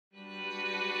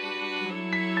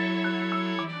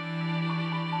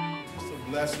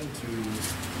blessing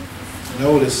to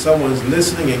know that someone's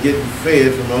listening and getting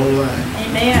fed from online.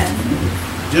 Amen.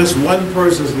 Just one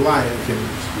person's life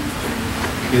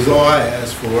is all I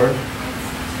ask for.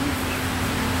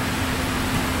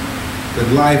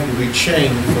 That life will be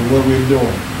changed from what we're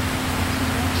doing.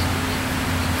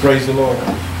 Praise the Lord.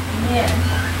 Amen.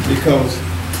 Because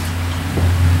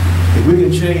if we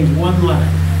can change one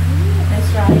life,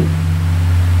 That's right.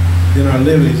 then our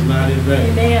living is not in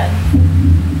vain. Amen.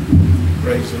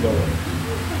 Praise the Lord.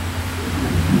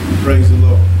 Praise the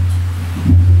Lord.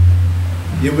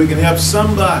 If we can help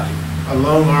somebody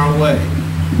along our way,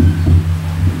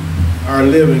 our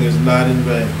living is not in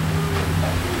vain.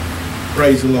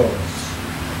 Praise the Lord.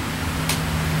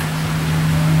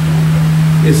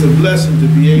 It's a blessing to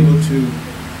be able to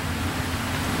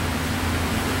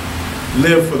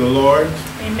live for the Lord.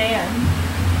 Amen.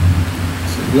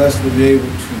 It's a blessing to be able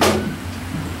to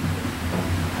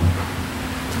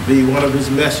be one of his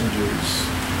messengers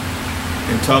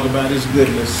and talk about his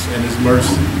goodness and his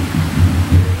mercy.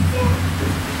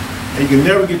 And you can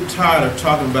never get tired of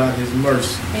talking about his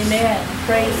mercy. Amen.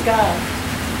 Praise God.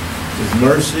 His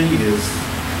mercy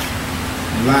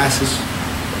lasts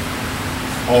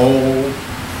all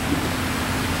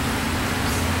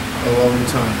a long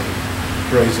time.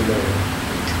 Praise the Lord.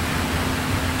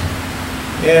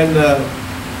 And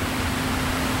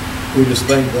we just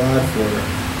thank God for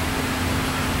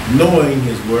knowing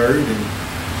his word and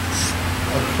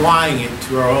applying it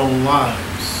to our own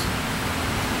lives.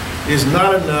 It's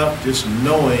not enough just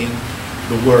knowing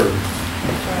the word.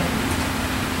 That's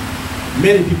right.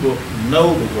 Many people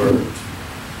know the word,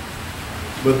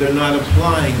 but they're not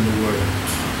applying the word.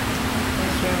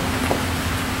 That's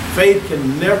right. Faith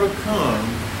can never come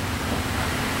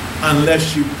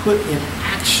unless you put in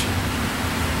action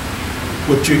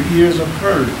what your ears have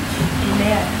heard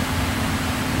Amen.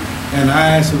 and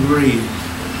eyes have read.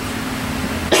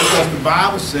 Because the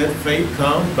Bible said faith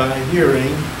comes by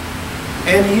hearing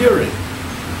and hearing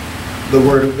the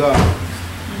word of God.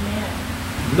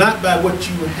 Amen. Not by what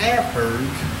you have heard,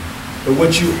 but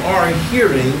what you are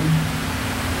hearing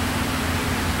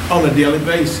on a daily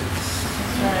basis.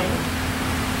 That's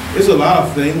right. There's a lot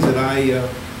of things that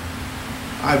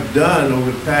I've done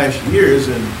over the past years,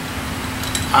 and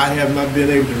I have not been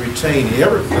able to retain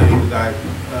everything that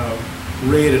I've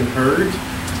read and heard,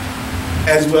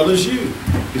 as well as you.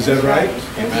 Is that right?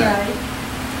 That's right.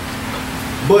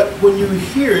 But when you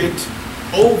hear it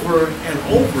over and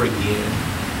over again,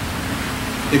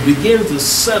 it begins to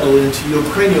settle into your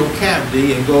cranial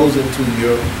cavity and goes into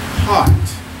your heart.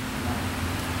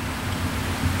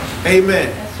 Amen.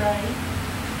 That's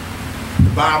right.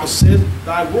 The Bible says,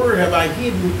 thy word have I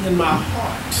hidden in my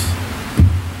heart.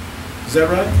 Is that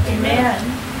right? Amen.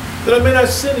 That I may not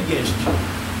sin against you.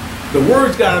 The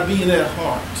word's got to be in that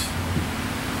heart.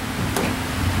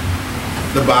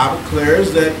 The Bible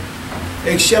declares that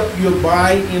except you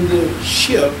abide in the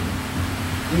ship,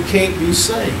 you can't be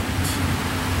saved.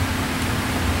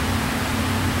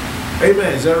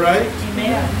 Amen. Is that right?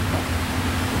 Amen.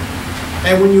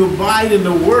 And when you abide in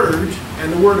the word,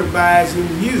 and the word abides in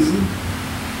you,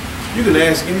 you can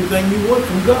ask anything you want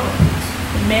from God.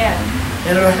 Amen.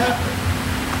 And it'll happen.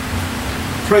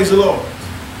 Praise the Lord.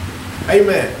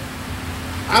 Amen.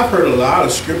 I've heard a lot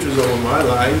of scriptures over my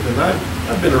life, and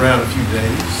I've been around a few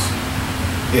days.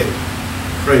 Yeah.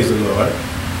 Praise the Lord.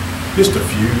 Just a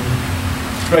few.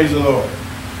 Praise the Lord.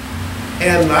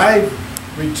 And I've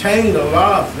retained a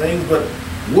lot of things, but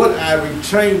what I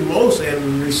retain most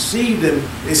and received and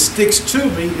it sticks to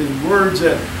me is words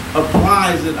that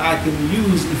applies that I can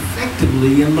use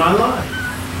effectively in my life.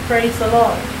 Praise the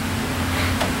Lord.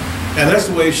 And that's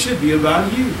the way it should be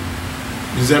about you.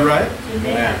 Is that right?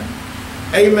 Amen.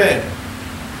 Amen.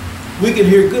 We can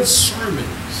hear good sermons.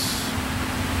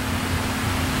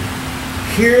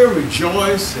 Hear,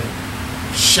 rejoice,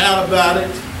 and shout about it.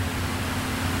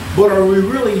 But are we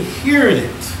really hearing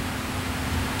it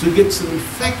to get some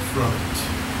effect from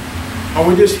it? Or are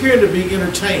we just here to be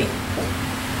entertained?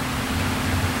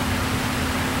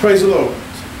 Praise the Lord.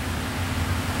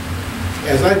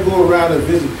 As I go around and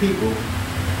visit people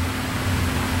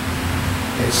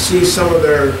and see some of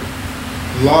their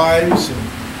lives and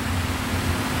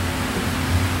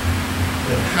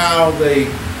how they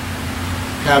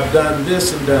have done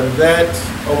this and done that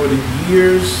over the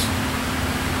years,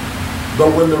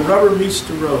 but when the rubber meets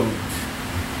the road,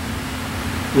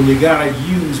 when you gotta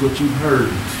use what you've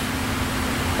heard,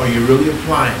 are you really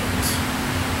applying it?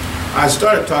 I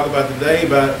started talking about today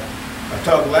I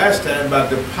talked last time about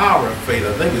the power of faith.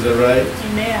 I think, is that right?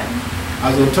 Amen. I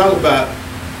was going to talk about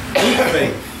weak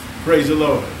faith. Praise the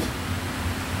Lord.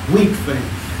 Weak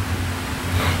faith.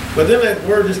 But then that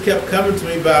word just kept coming to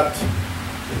me about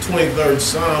the 23rd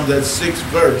Psalm, that 6th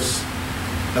verse,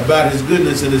 about his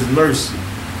goodness and his mercy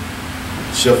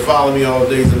shall follow me all the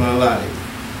days of my life.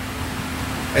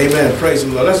 Amen. Praise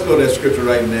the Lord. Let's go to that scripture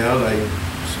right now. I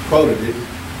quoted it,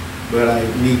 but I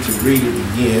need to read it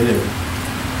again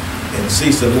and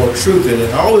see some more truth in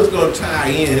it. Always going to tie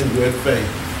in with faith.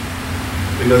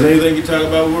 Because anything you talk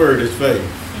about word is faith.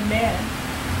 Amen.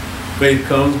 Faith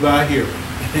comes by hearing,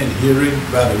 and hearing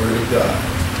by the word of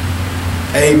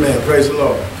God. Amen. Praise the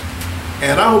Lord.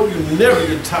 And I hope you never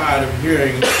get tired of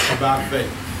hearing about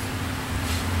faith.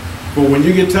 But when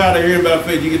you get tired of hearing about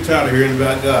faith, you get tired of hearing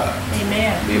about God.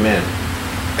 Amen. Amen.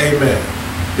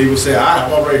 Amen. People say,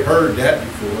 I've already heard that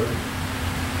before.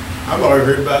 I've already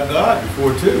heard about God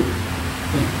before too.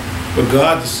 But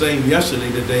God's the same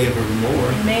yesterday, today, and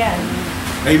forevermore. Amen.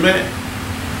 Amen.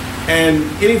 And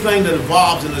anything that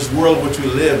evolves in this world which we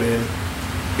live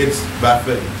in, it's by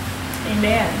faith.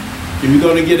 Amen. If you're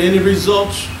going to get any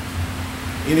results,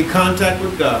 any contact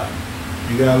with God,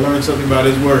 you got to learn something about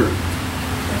his word.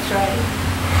 That's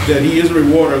right. That he is a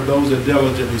rewarder of those that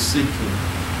diligently seek him.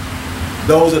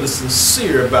 Those that are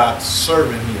sincere about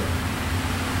serving him.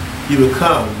 He will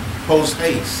come post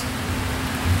haste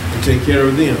and take care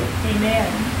of them. Amen.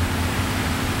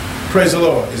 Praise the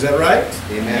Lord. Is that right?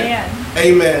 Amen.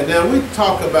 Amen. Now we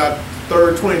talk about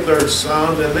 23rd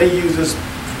Psalms, and they use this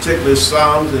particular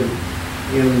Psalms in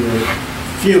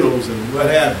funerals and what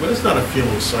have you. But it's not a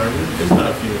funeral sermon. It's not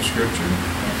a funeral scripture.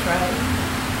 That's right.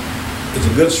 It's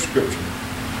a good scripture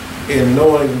in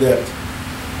knowing that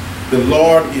the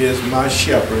Lord is my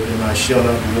shepherd and I shall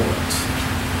not want.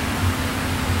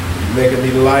 He maketh me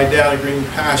to lie down in green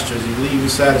pastures. He lead me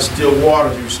beside the still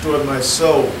waters. He restored my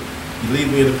soul. He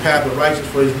lead me in the path of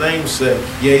righteousness for his name's sake.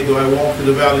 Yea, though I walk through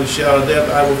the valley of the shadow of death,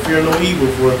 I will fear no evil,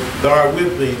 for thou art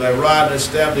with me. Thy rod and thy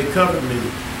staff, they comfort me.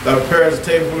 Thou preparest a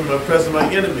table for me in the presence of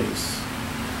my enemies.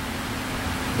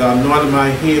 Thou anointed my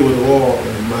head with oil,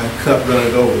 and my cup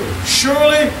runneth over.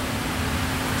 Surely,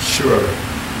 surely,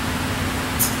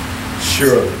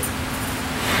 surely.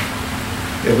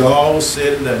 If all was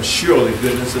said and done, surely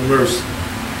goodness and mercy.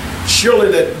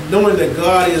 Surely that knowing that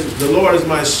God is, the Lord is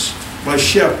my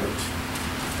shepherd.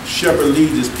 Shepherd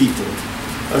leads his people.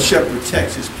 A shepherd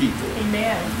protects his people.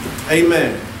 Amen.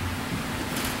 Amen.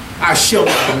 I shall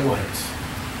not want.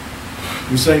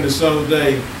 We sang the song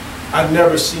today, I've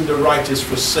never seen the righteous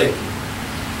forsaken,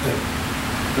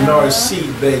 nor a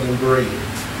seed begging bread.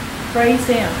 Praise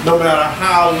him. No matter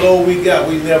how low we got,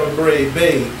 we never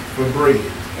beg for bread.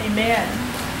 Amen.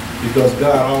 Because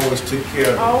God always took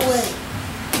care of us.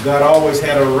 Always. God always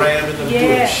had a ram in the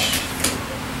bush.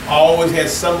 Always had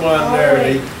someone there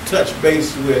they touch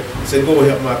base with and say, go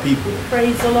help my people.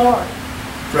 Praise the Lord.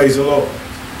 Praise the Lord.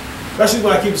 That's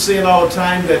why I keep saying all the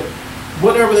time that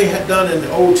whatever they had done in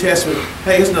the Old Testament,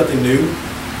 hey, it's nothing new.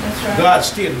 That's right. God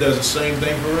still does the same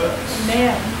thing for us.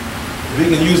 Amen. If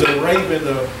he can use a raven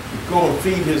to go and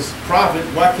feed his prophet,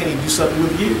 why can't he do something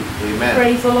with you? Amen.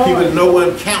 Praise the Lord. People that no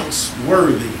one counts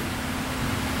worthy,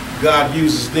 God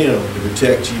uses them to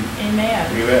protect you.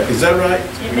 Amen. Amen. Is that right?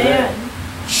 Amen.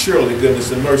 Surely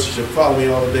goodness and mercy shall follow me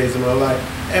all the days of my life.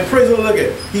 And praise the Lord, look at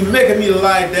it. He maketh me to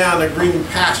lie down in green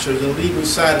pastures and lead me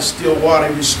beside the still water.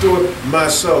 He restored my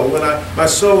soul. When my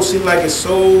soul seemed like it's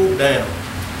so down.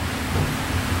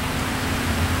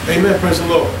 Amen. Praise the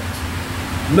Lord.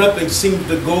 Nothing seems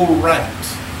to go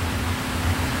right.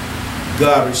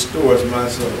 God restores my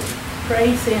soul.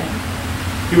 Praise him.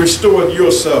 He restored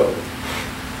your soul.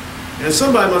 And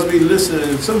somebody must be listening,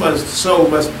 and somebody's soul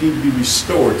must need to be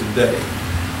restored today.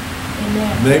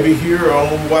 Amen. Maybe here or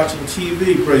on watching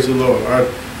TV, praise the Lord, or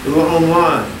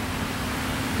online.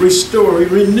 Restore, he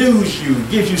renews you,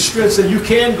 gives you strength so you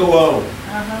can go on.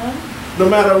 No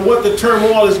matter what the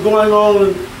turmoil is going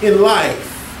on in life.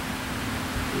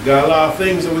 We got a lot of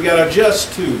things that we got to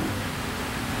adjust to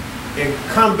and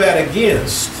combat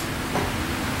against.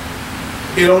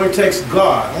 It only takes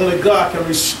God. Only God can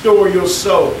restore your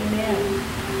soul.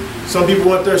 Amen. Some people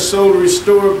want their soul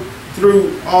restored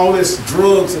through all this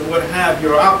drugs and what have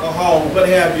you, or alcohol, what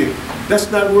have you.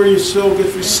 That's not where your soul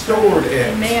gets restored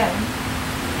at. Amen.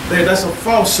 That's a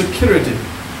false security.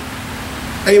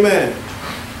 Amen.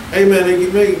 Amen.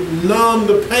 It may numb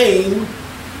the pain,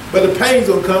 but the pain's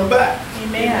going to come back.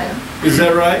 Amen. Is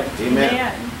that right?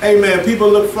 Amen. Amen. People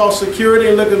look for false security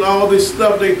and look at all this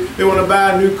stuff. They want to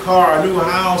buy a new car, a new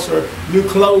house, or new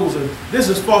clothes. And this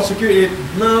is false security. It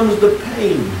numbs the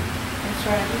pain. That's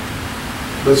right.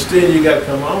 But still, you got to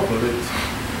come off of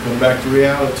it. Come back to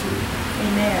reality.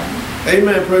 Amen.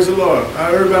 Amen. Praise the Lord.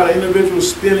 I heard about an individual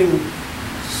spending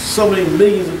so many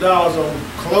millions of dollars on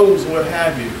clothes and what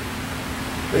have you.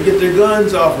 They get their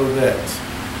guns off of that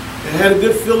and had a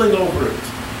good feeling over it.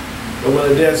 But when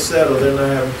the death settles, they're not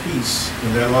having peace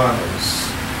in their lives.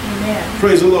 Amen.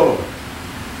 Praise the Lord.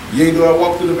 Yea, though I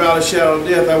walk through the valley of the shadow of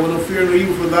death, I will not fear no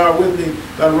evil, for thou art with me.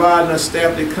 Thy rod and thy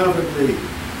staff, they comfort me.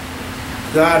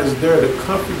 God is there to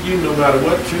comfort you no matter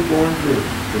what you're going through.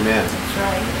 Amen. That's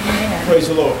right. Amen. Praise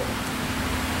the Lord.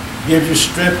 Gives you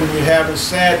strength when you're having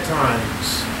sad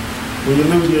times, when you're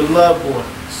losing your loved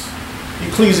ones.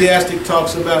 Ecclesiastic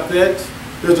talks about that.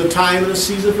 There's a time and a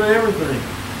season for everything.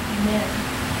 Amen.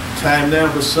 Time now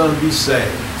for some be sad,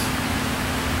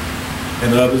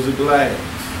 and others are glad.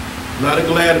 Not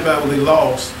glad about what they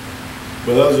lost,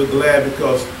 but others are glad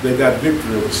because they got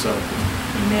victory over something.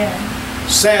 Amen.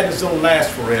 Sadness don't last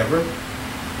forever.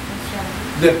 That's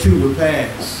right. That too will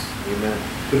pass. Amen.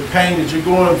 The pain that you're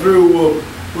going through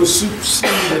will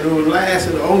supersede and it will last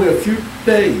in only a few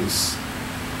days.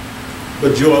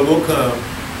 But joy will come.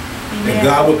 Amen. And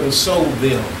God will console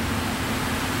them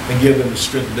and give them the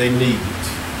strength they need.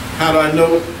 How do I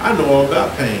know it? I know all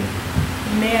about pain,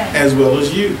 Amen. as well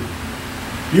as you.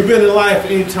 You've been in life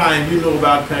any time, you know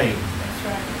about pain. That's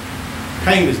right.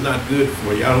 Pain is not good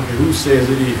for you. I don't care who says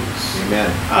it is.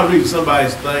 Amen. I read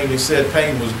somebody's thing that said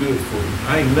pain was good for you.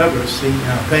 I ain't never seen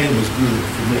how pain was good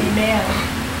for me. Amen.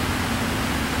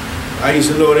 I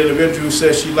used to know an individual who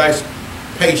says she likes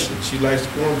patience. She likes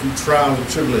going through trials and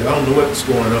tribulations. I don't know what's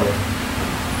going on.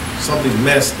 Something's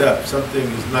messed up. Something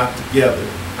is not together.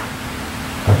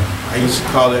 I used to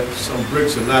call it some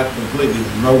bricks are not completely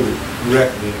molded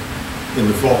correctly in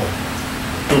the form.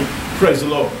 Praise the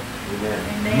Lord. Amen.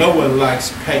 Amen. No one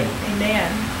likes pain. Amen.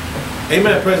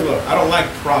 Amen. Praise the Lord. I don't like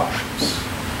problems.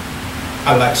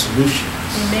 I like solutions.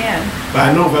 Amen. But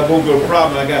I know if I go through a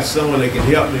problem, I got someone that can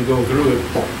help me go through it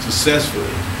successfully.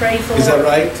 Praise the Is Lord. that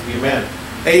right? Amen.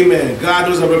 Amen. God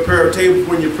knows how to prepare a table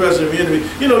when you're present of your enemy.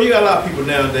 You know, you got a lot of people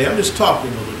nowadays. I'm just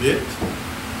talking a little bit.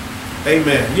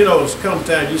 Amen. You know, it's come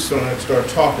time you start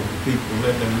talking to people and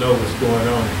let them know what's going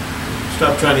on.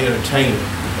 Stop trying to entertain them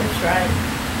That's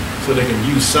right. so they can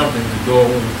use something to go on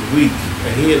with the week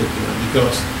ahead of them,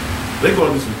 because they're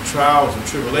going through some trials and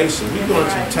tribulations. We're going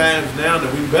through some times now that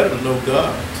we better know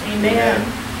God. Amen.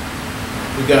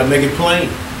 We got to make it plain.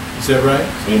 Is that right?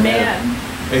 Amen.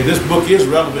 Hey, this book is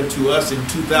relevant to us in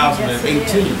 2018.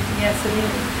 Yes, it is. Yes, it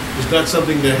is. It's not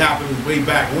something that happened way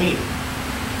back when.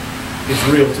 It's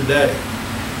real today.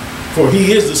 For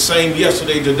he is the same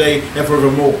yesterday, today, and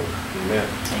forevermore. Amen.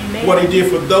 Amen. What he did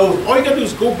for those, all you got to do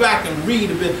is go back and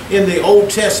read a bit in the Old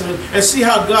Testament and see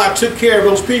how God took care of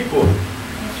those people.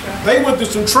 That's right. They went through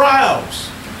some trials.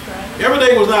 That's right. Every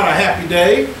day was not a happy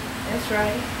day. That's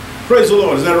right. Praise the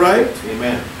Lord. Is that right?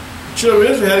 Amen. The children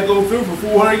of Israel had to go through for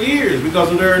 400 years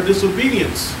because of their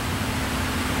disobedience.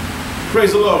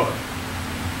 Praise the Lord.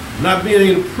 Not being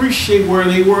able to appreciate where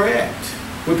they were at,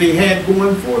 what they had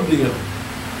going for them.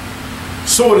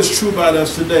 So it is true about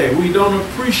us today. We don't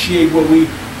appreciate what we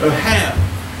have.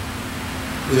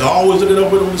 We're always looking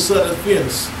over on the side of the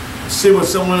fence to see what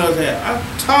someone else has.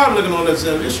 I'm tired of looking on that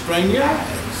side. Just strain your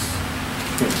eyes.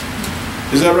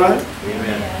 Is that right?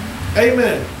 Amen.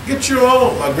 Amen. Get your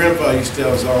own. My grandfather used to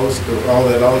tell us all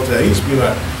that all the time. He used to be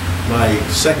my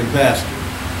second pastor,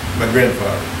 my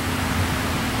grandfather.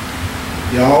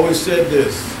 He always said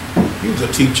this. He was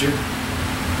a teacher.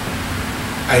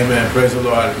 Amen. Praise the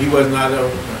Lord. He was not a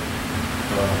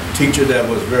teacher that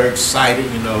was very excited,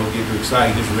 you know, get you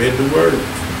excited. He just read the word.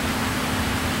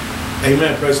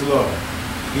 Amen. Praise the Lord.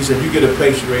 He said, you get a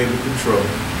pace you're able to control.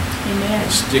 Amen.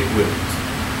 And stick with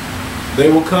it.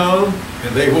 They will come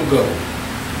and they will go.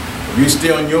 If you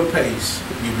stay on your pace,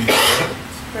 you'll be good.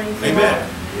 Praise the Amen.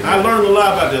 Lord. I learned a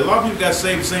lot about that. A lot of people got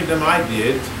saved the same time I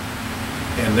did,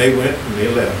 and they went and they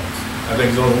left. I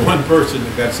think there's only one person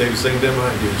that got saved the same time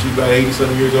I did. She's about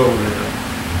 80-something years old now.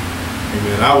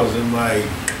 Amen. I was in my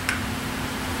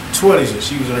 20s and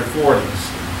she was in her 40s.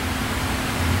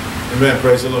 Amen.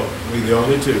 Praise the Lord. We the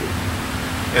only two.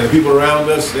 And the people around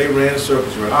us, they ran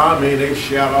circles around. I mean, they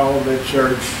shout all over that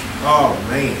church. Oh,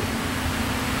 man.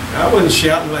 I wasn't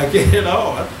shouting like that at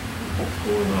all. What's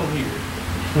going on here?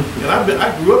 And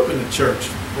I grew up in the church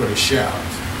where they shout.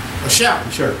 A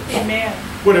shouting church. Amen.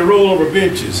 Where they roll over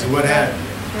benches and what have you.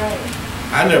 That's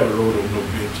right. I never rolled over no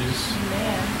benches.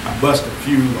 Amen. I bust a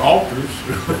few altars.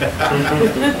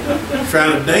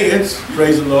 Trying to dance.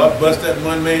 Praise the Lord. Bust that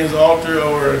one man's altar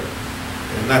over,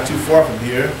 and not too far from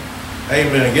here.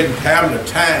 Amen. Having a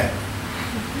time.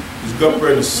 Just go up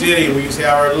there in the city and we used to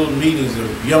have our little meetings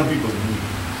of young people's meetings.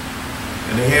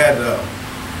 And they had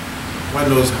one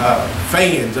of those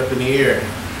fans up in the air.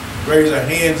 Raise our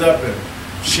hands up and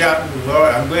shouting,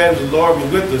 Lord, I'm glad the Lord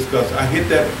was with us because I hit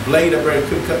that blade up there and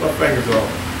couldn't cut my fingers off.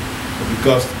 But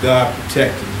because God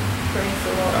protected me, Praise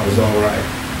the Lord. I was all right.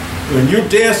 When you're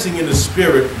dancing in the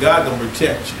spirit, God gonna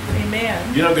protect you.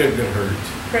 Amen. You're not gonna get hurt.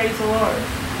 Praise the Lord.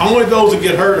 Only those that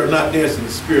get hurt are not dancing in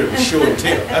the spirit with show and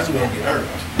tell. That's who's gonna get hurt.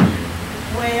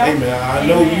 Well, Amen. I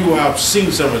know you have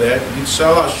seen some of that. You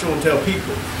saw a lot of show and tell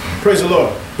people. Praise the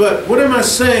Lord. But what am I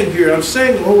saying here? I'm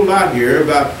saying a whole lot here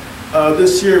about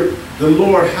this here, the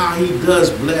Lord, how he does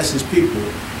bless his people.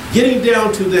 Getting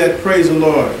down to that, praise the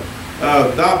Lord.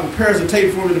 Thou prepares a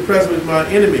table for me in the presence of my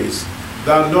enemies.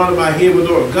 Thou anointed my head with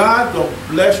oil. God will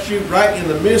bless you right in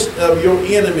the midst of your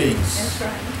enemies. that's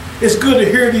right. It's good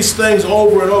to hear these things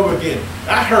over and over again.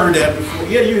 I heard that before.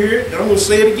 Yeah, you hear it. I'm going to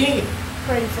say it again.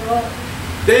 Praise the Lord.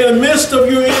 They're in the midst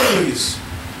of your enemies.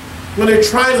 When they're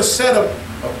trying to set a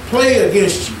play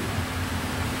against you,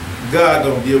 God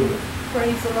gonna deal with it.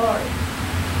 Praise the Lord.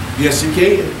 Yes, he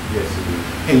can. Yes, he will.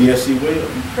 And yes, he will.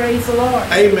 Praise the Lord.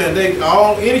 Amen.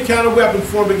 Any kind of weapon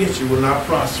formed against you will not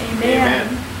prosper.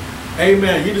 Amen.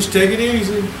 Amen. You just take it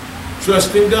easy.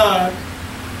 Trust in God.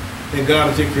 And God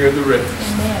will take care of the rest.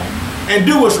 Amen. And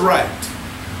do what's right.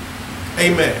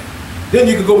 Amen. Then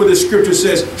you can go where the scripture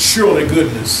says, surely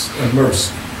goodness and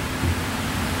mercy.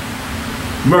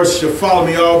 Mercy shall follow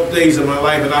me all the days of my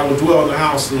life, and I will dwell in the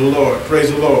house of the Lord.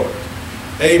 Praise the Lord.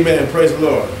 Amen. Praise the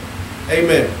Lord.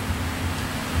 Amen.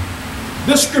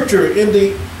 This scripture in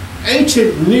the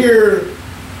ancient near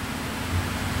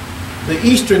the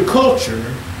Eastern culture,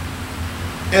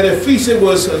 at a feast it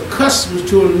was accustomed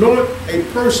to anoint a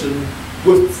person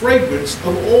with fragrance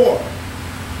of oil.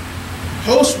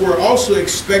 Hosts were also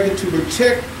expected to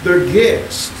protect their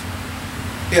guests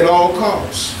at all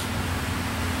costs.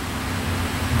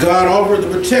 God offered the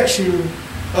protection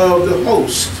of the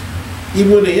host,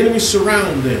 even when the enemy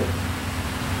surround them.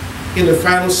 In the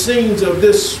final scenes of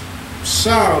this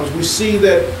Psalms, we see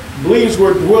that believers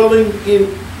were dwelling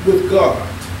with God.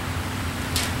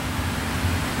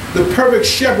 The perfect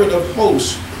shepherd of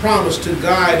hosts promised to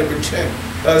guide and protect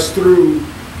us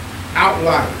throughout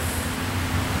life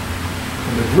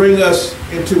and to bring us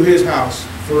into his house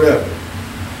forever.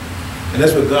 And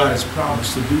that's what God has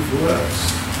promised to do for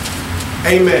us.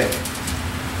 Amen.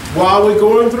 While we're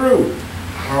going through,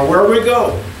 or where we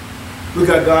go, we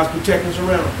got God's protections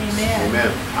around us. Amen.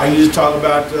 Amen. I used to talk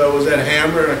about, was that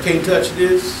hammer, I can't touch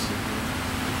this.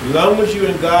 As long as you're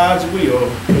in God's will,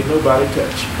 ain't nobody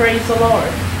touch you. Praise the Lord.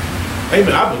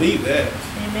 Amen. I believe that.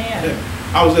 Amen.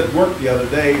 I was at work the other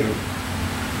day, and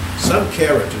some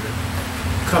character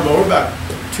come over about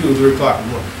 2 or 3 o'clock in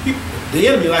the morning. The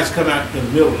enemy likes to come out in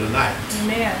the middle of the night.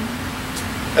 Amen.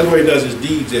 That's where he does his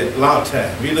deeds at a lot of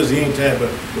time. He does it any time, but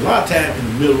a lot of time in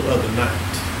the middle of the night.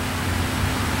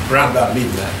 Around about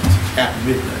midnight, after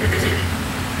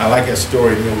midnight. I like that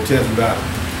story in the Old Testament about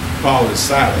Paul and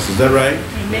Silas. Is that right?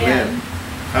 Amen.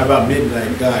 How about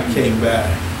midnight, God came by,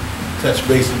 touched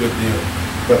bases with them.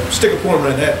 But stick a point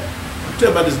right that. I'm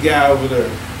telling about this guy over there,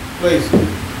 place,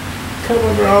 coming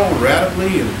over all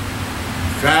radically and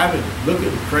driving,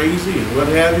 looking crazy and what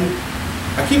have you.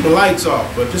 I keep the lights off,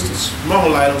 but just a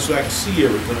small light on so I can see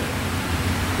everything.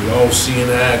 We're all seeing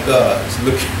eye gods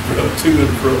looking to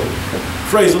and fro.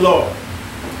 Praise the Lord.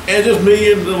 And just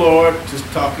me and the Lord just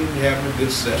talking, having a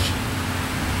good session.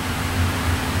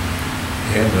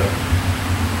 And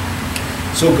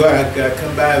so God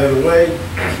come by the other way.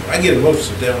 I get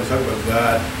emotional down when I talk about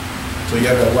God. So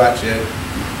y'all gotta watch that.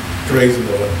 Praise the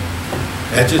Lord.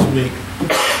 That's just me.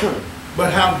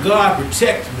 But how God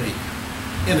protects me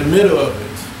in the middle of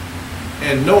it.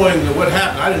 And knowing that what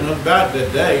happened, I didn't know about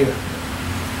that day.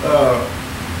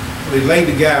 They laid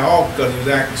the guy off because he was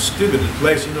acting stupid at the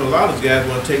place. You know, a lot of these guys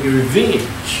want to take their revenge.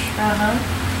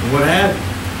 And what have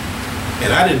you.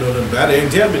 And I didn't know nothing about it. They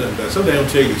didn't tell me nothing about it. Some they don't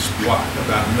tell you squat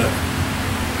about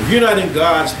nothing. If you're not in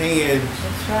God's hands,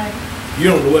 That's right.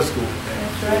 you don't know what's going on.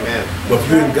 That's right. Amen. But if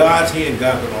you're in God's hand,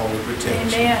 God will always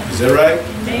protect you. Amen. Is that right?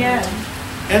 Amen.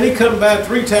 And he come back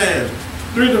 3 times.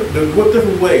 What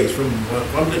different ways? From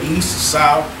the east to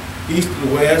south, east to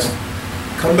the west.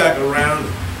 Come back around,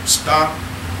 stop.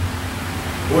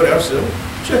 What else? So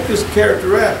check this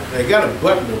character out. They got a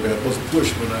button over there I'm supposed to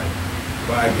push when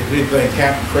I get anything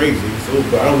happen crazy. So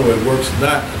I don't know if it works or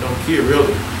not. I don't care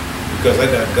really. Because I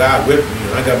got God with me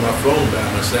and I got my phone by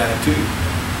my side too.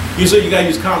 You say you gotta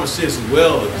use common sense as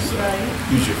well as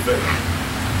use your faith.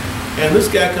 And this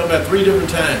guy come out 3 different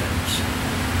times.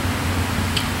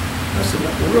 I said,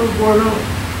 what's going on?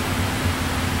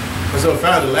 I said, I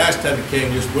found the last time he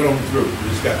came, just went on through. He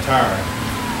just got tired.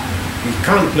 He's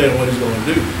contemplating what he's going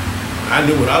to do. I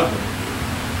knew what I was going to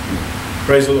do.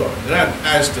 Praise the Lord. And I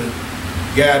asked him,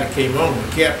 guy that came on, the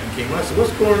captain came on. I said,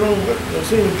 what's going on? I've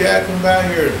seen a guy come by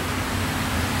here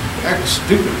acting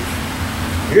stupid.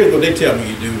 Here's what they tell me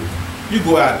you do. You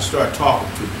go out and start talking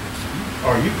to them.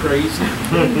 Are you crazy?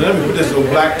 Let me put this little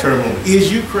black term on.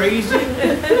 Is you crazy?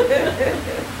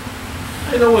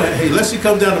 You know what? Hey, unless he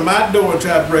comes down to my door and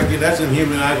try to break in, that's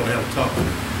inhuman. I don't have to talk to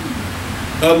him.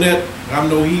 Other than that, I'm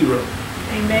no hero.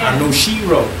 Amen. I'm no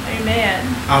she-ro. Amen.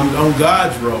 I'm on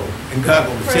God's road, and God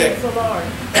will protect. Praise the Lord.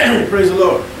 Praise the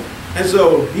Lord. And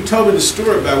so he told me the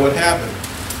story about what happened.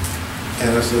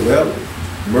 And I said, well,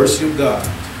 mercy of God.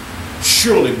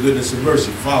 Surely goodness and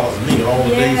mercy follows me all the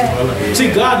days of my life.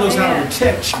 See, God knows how to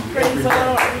protect you. Praise the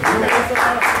Lord. Praise the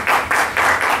Lord.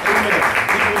 Amen.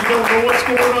 When you don't know what's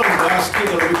going on, God's still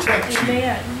going to protect you.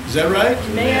 Amen. Is that right?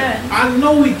 Amen. I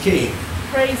know he can.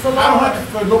 Praise the Lord. I don't have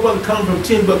to, for nobody to come from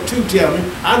Timbuktu tell me.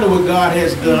 I know what God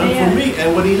has done for me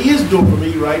and what he is doing for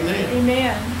me right now.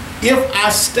 Amen. If I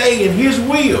stay in his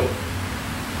will,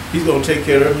 he's going to take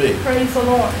care of me. Praise the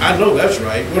Lord. I know that's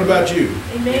right. What about you?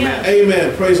 Amen.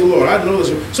 Amen. Praise the Lord. I know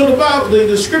this. So the Bible,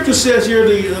 the scripture says here,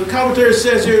 the commentary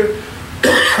says here,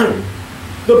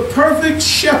 the perfect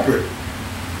shepherd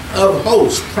of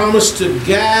hosts promised to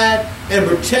guide and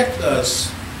protect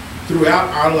us throughout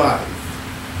our life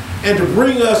and to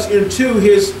bring us into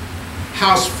his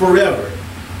house forever.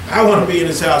 I want to be in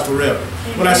his house forever.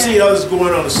 Amen. When I see others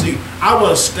going on the sea, I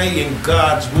want to stay in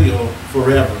God's will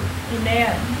forever.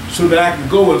 Amen. So that I can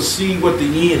go and see what the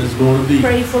end is going to be.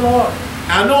 Praise the Lord.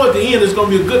 I know at the end it's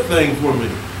going to be a good thing for me.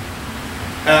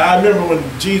 I remember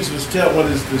when Jesus was telling one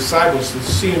of his disciples to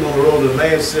see him on the road, the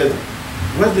man said,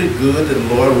 wasn't it good that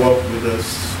the Lord walked with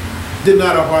us? Did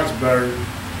not our hearts burn?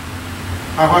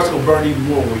 Our hearts going to burn even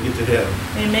more when we get to heaven.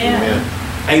 Amen. Amen.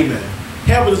 Amen.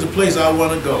 Heaven is a place I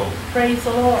want to go. Praise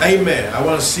the Lord. Amen. I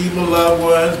want to see my loved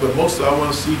ones, but most of all I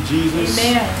want to see Jesus.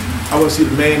 Amen. I want to see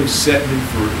the man who set me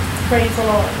free. Praise the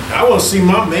Lord. I want to see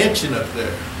my mansion up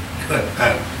there.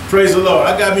 Praise the Lord.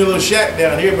 I got me a little shack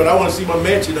down here, but I want to see my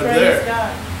mansion up there. Praise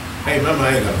God. Hey, my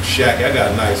man ain't got a shack. I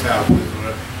got a nice house.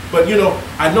 But you know,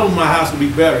 I know my house will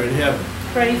be better in heaven.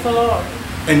 Praise the Lord.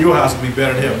 And your house will be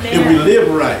better in heaven. Amen. If we live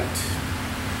right.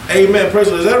 Amen. Praise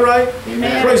the Lord. Is that right?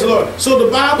 Amen. Praise the Lord. So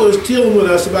the Bible is dealing with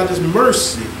us about this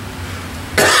mercy.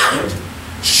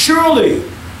 Surely,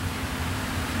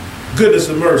 goodness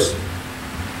and mercy.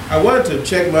 I wanted to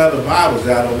check my other Bibles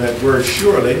out on that word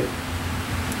surely.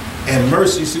 And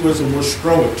mercy, see what's some more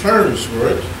stronger terms for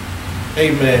it.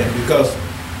 Amen. Because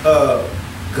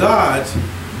God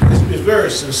is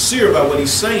very sincere about what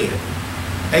he's saying.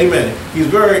 Amen. He's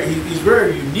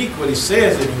very unique what he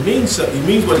says, and he means something. He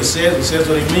means what he says, and says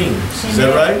what he means. Amen. Is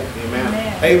that right?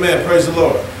 Amen. Amen. Praise the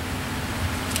Lord.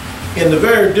 In the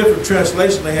very different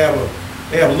translation, they have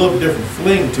a little different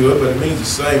fling to it, but it means the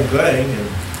same thing. And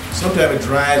sometimes it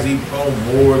drives even home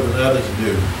more than others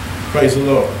do. Praise the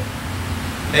Lord.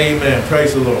 Amen.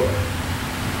 Praise the Lord.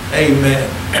 Amen.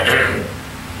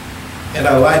 And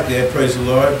I like that. Praise the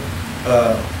Lord.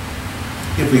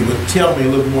 If he would tell me a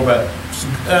little more about it.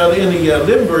 In the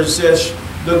Living Version says,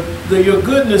 your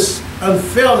goodness,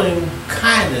 unfailing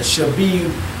kindness shall be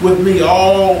with me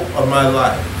all of my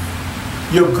life.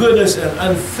 Your goodness and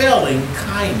unfailing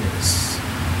kindness.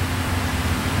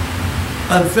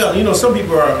 Unfailing. You know, some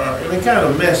people they kind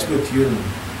of mess with you and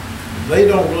they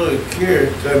don't really care.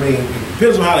 I mean, it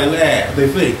depends on how they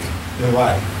think in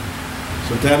life.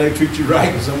 Sometimes they treat you right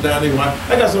and sometimes they want.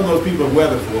 I got some of those people,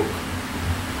 weather folk,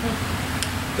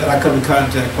 that I come in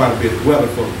contact quite a bit, weather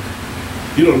folk.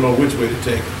 You don't know which way to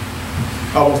take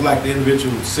it. Almost like the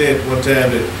individual said one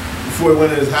time that before he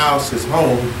went in his house, his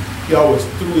home, he always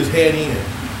threw his head in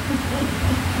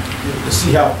to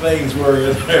see how things were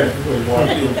in there before he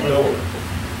walked in the door.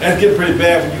 That's getting pretty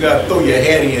bad when you got to throw your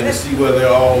head in to see whether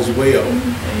all's well.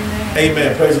 Amen.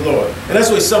 Amen. Praise the Lord. And that's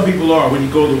the way some people are when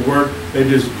you go to work. They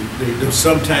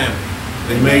sometimes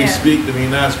they may speak, they may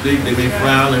not speak, they may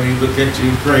frown, they may look at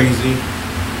you crazy.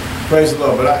 Praise the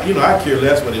Lord. But I care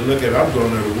less what they look at. I'm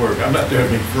going there to work. I'm not there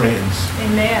to make friends.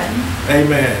 Amen.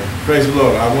 Amen. Praise the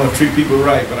Lord. I want to treat people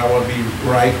right, but I want to be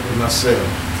right with myself.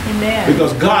 Amen.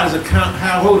 Because God is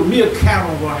holding me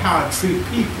accountable on how I treat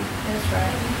people. That's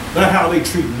right. Not how they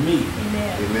treat me.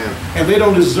 Amen. Amen. And they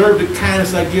don't deserve the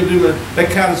kindness I give them, that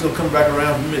kindness will come back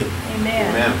around for me.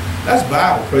 Amen. Amen. That's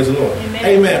Bible. Praise the Lord. Amen.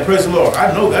 Amen. Praise the Lord.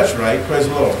 I know that's right. Praise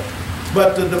the Lord.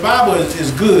 But the Bible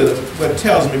is good, but it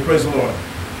tells me, praise the Lord.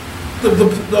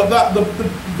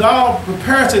 Thou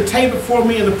preparest a table for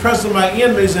me in the presence of my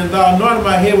enemies, and thou anointed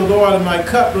my head with oil, and my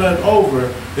cup runneth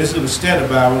over. This is the Standard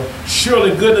Bible.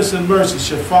 Surely goodness and mercy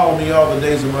shall follow me all the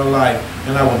days of my life,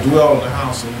 and I will dwell in the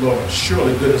house of the Lord.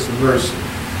 Surely goodness and mercy.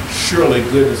 Surely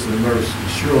goodness and mercy.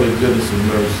 Surely goodness and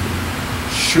mercy.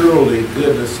 Surely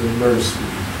goodness and mercy.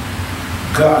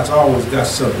 God's always got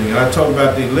something. And I talk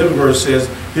about the 11th verse says,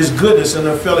 his goodness and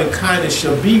unfailing kindness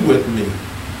shall be with me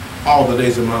all the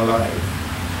days of my life.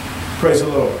 Praise the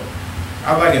Lord.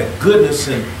 I like it. Goodness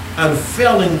and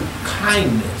unfailing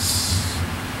kindness.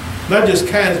 Not just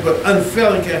kindness, but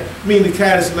unfailing kindness. Meaning the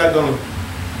kindness is not going to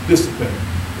dissipate.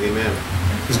 Amen.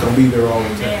 It's going to be there all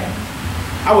the time.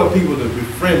 I want people to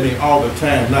befriend me all the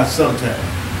time, not sometimes.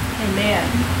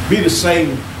 Amen. Be the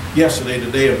same yesterday,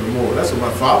 today, and forevermore. That's what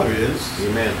my Father is.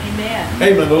 Amen. Amen.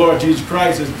 Amen. The Lord Jesus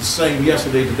Christ is the same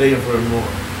yesterday, today, and forevermore.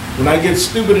 When I get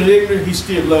stupid and ignorant, he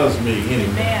still loves me anyway.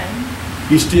 Amen.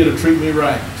 He still to treat me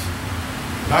right.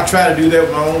 I try to do that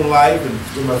with my own life and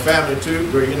with my family too,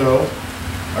 but you know,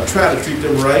 I try to treat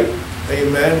them right.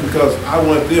 Amen. Because I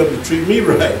want them to treat me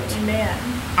right. Amen.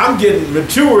 I'm getting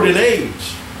matured in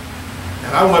age.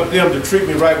 And I want them to treat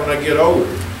me right when I get older.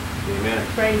 Amen.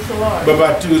 Praise the Lord. But if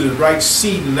I do the right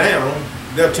seed now,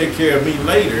 they'll take care of me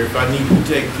later if I need to be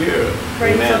taken care of.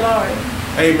 Praise Amen. the Lord.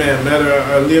 Amen. Matter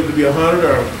I live to be 100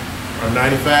 or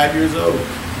 95 years old.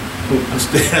 I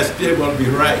still want to be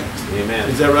right. Amen.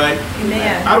 Is that right?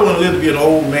 Amen. I don't want to live to be an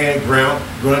old man,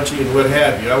 grunchy, and what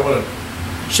have you. I want to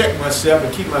check myself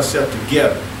and keep myself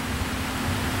together.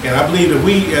 And I believe that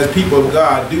we, as people of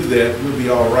God, do that, we'll be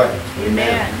all right.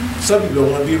 Amen. Some people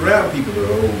don't want to be around people that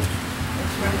are old.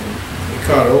 That's right. They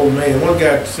call it old man. One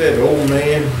guy said, the old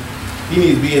man, he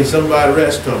needs to be in somebody's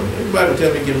rest home. Anybody will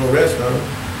tell me to get no rest home.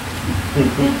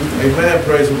 Amen.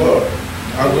 Praise the Lord.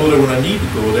 I'll go there when I need to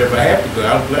go there. If I have to go,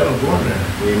 I don't plan on going there.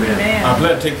 Amen. Amen. I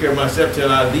plan to take care of myself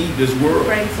till I leave this world.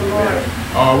 Praise the Lord.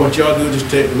 What y'all do is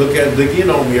just look in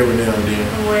on me every now and then.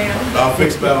 Well. I'll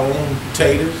fix my own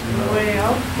potatoes,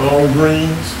 Well. my own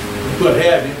greens, what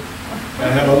have you. I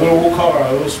have a little old car,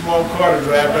 a little small car to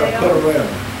drive down and put around.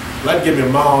 I'd like to give me a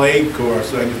mile 8 car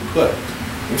so I can put. I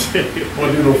don't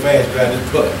want to do no fast drive,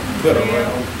 just put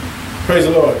around. Praise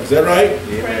the Lord. Is that right?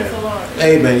 Praise the Lord.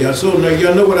 Amen. Y'all so now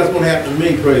y'all know what that's going to happen to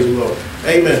me. Praise the Lord.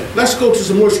 Amen. Let's go to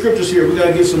some more scriptures here. We got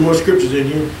to get some more scriptures in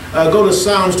here. Go to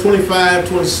Psalms 25,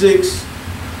 26.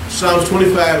 Psalms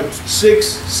 25, 6,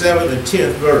 7, and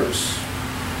 10th verse.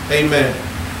 Amen.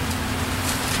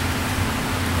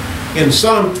 In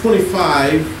Psalm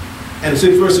 25 and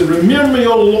 6th verse, it says, remember me,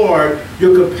 O Lord,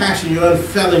 your compassion, your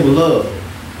unfailing love,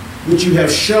 which you have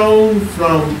shown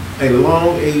from a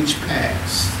long age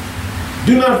past.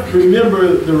 Do not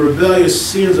remember the rebellious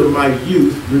sins of my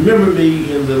youth. Remember me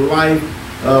in the light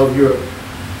of your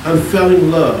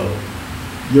unfailing love,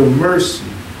 your mercy,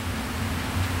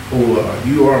 O Lord.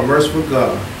 You are a merciful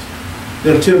God.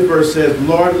 Then 10th verse says,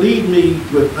 Lord, lead me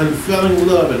with unfailing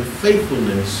love and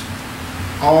faithfulness.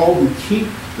 All who keep,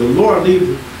 the Lord lead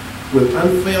with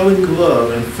unfailing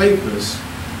love and faithfulness,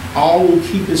 all who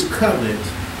keep his covenant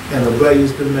and obey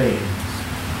his commands.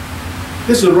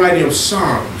 This is a writing of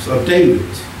Psalms of David.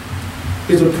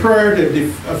 It's a prayer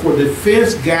for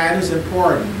defense, guidance, and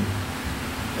pardon.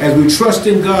 As we trust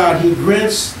in God, he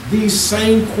grants these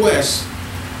same quests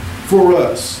for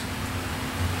us.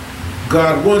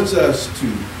 God wants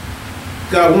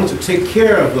to take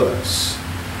care of us.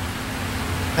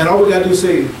 And all we got to do is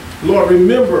say, Lord,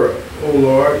 remember, O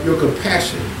Lord, your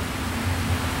compassion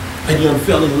and your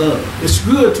unfailing love. It's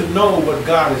good to know what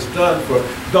God has done for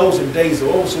those in days of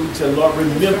old, so we tell Lord,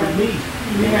 remember me.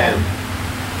 Amen.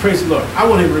 Praise the Lord. I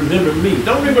want him to remember me.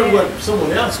 Don't remember what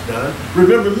someone else done.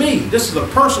 Remember me. This is a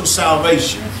personal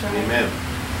salvation. That's right. Amen.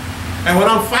 And when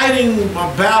I'm fighting my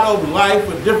battle of life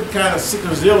with different kind of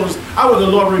sickness, illness, I want the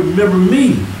Lord to remember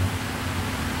me.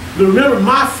 Remember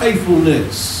my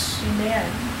faithfulness. Amen.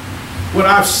 What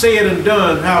I've said and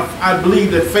done, how I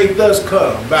believe that faith does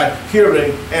come by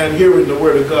hearing and hearing the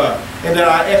word of God. And that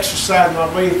I exercise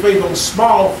my faith on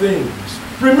small things.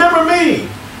 Remember me.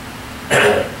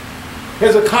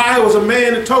 Hezekiah was a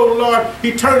man that told the Lord,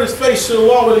 he turned his face to the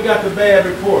wall when he got the bad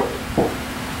report.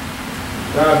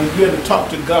 God began to talk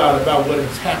to God about what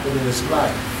has happened in his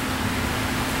life.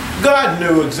 God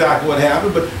knew exactly what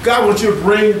happened, but God wants you to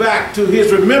bring back to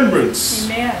his remembrance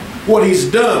Amen. what he's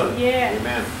done. Yeah.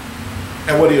 Amen.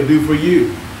 And what he'll do for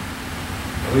you.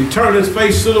 And when he turned his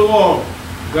face to the wall,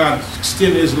 God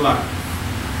extended his life.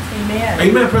 Amen.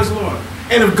 Amen, praise the Lord.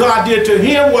 And if God did to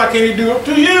him, why can't he do it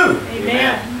to you?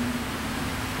 Amen.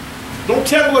 Don't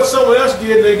tell me what someone else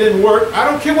did and they didn't work. I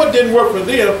don't care what didn't work for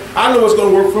them. I know what's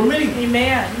going to work for me.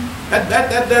 Amen.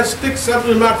 That sticks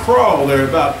something in my craw there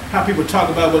about how people talk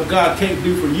about what God can't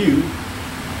do for you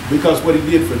because what he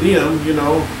did for them, you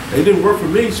know, they didn't work for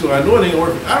me, so I know it ain't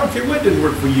work. I don't care what didn't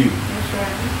work for you. That's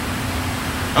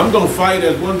right. I'm going to fight,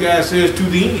 as one guy says, to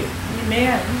the end.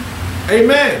 Amen.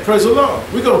 Amen. Praise the Lord.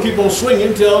 We're going to keep on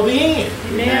swinging till the end.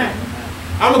 Amen.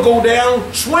 I'm going to go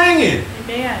down swinging.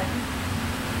 Amen.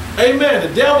 Amen.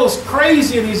 The devil's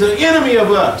crazy and he's an enemy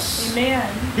of us.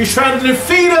 Amen. He's trying to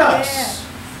defeat us.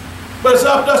 But it's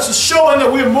up to us to show him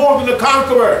that we're more than a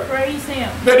conqueror. Praise him.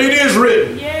 That it is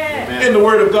written in the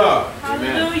Word of God.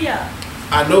 Hallelujah.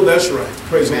 I know that's right.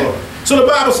 Praise the Lord. So the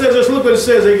Bible says, let's look what it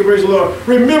says. Praise the Lord.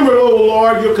 Remember, O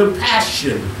Lord, your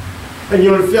compassion and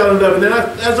your unfailing love. And then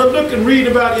as I look and read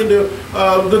about in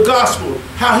the gospel,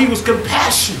 how he was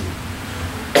compassionate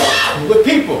with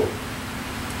people.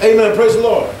 Amen. Praise the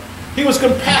Lord. He was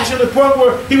compassionate to the point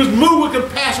where he was moved with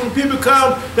compassion when people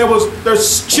come that their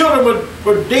children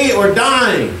were dead or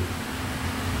dying.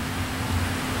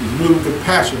 He was moved with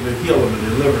compassion to heal them and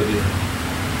deliver them.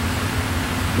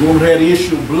 The woman had the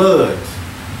issue of blood.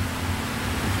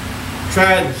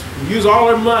 Tried to use all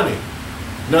her money.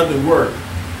 Nothing worked.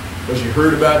 But she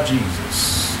heard about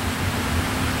Jesus.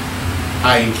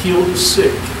 I healed the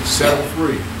sick, set them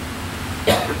free.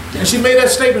 And she made that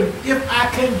statement, if I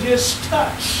can just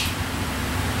touch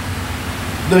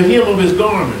the hem of his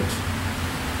garment,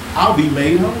 I'll be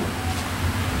made whole.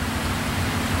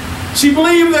 She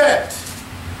believed that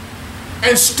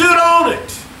and stood on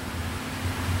it.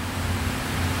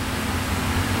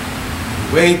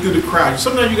 Way through the crowd.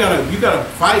 Sometimes you gotta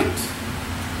fight.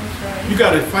 That's right. You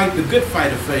gotta fight the good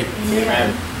fight of faith.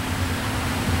 Amen.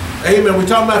 Amen. We're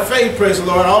talking about faith, praise the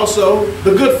Lord. Also,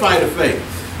 the good fight of faith.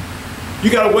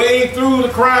 You gotta wade through the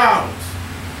crowds.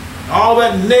 All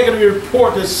that negative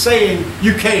report that's saying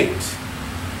you can't.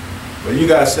 But you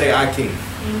gotta say, I can.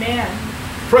 Amen.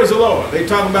 Praise the Lord. They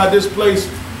talking about this place.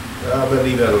 I better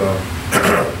leave that alone.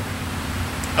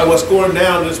 I was going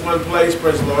down this one place,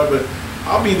 praise the Lord, but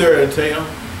I'll be there until.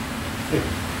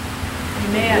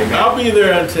 Amen. I'll be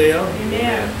there until.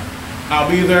 Amen. I'll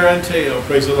be there until.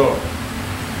 Praise the Lord.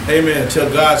 Amen. Until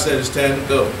God said it's time to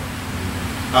go.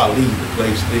 I'll leave the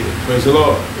place there. Praise the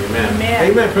Lord. Amen.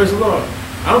 Amen. Amen. Praise the Lord.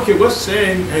 I don't care what's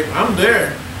saying. Hey, I'm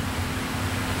there.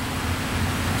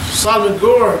 Solomon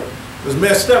Gore was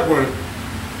messed up, weren't he?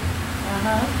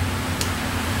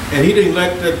 And he didn't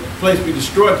let that place be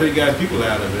destroyed until he got people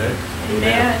out of there.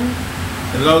 Amen.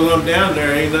 And as long as I'm down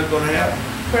there, ain't nothing going to happen.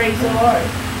 Praise the Lord.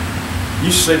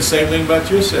 You should say the same thing about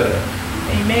your setup.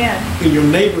 Amen. In your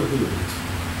neighborhood,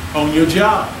 on your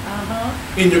job,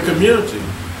 in your community.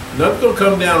 Nothing's going to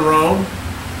come down wrong.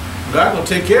 God's going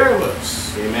to take care of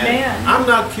us. Amen. I'm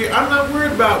not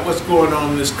worried about what's going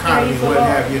on in this economy and what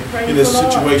have you in this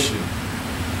situation.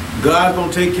 God's going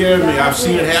to take care of me. I've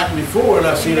seen it happen before and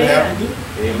I've seen it happen again.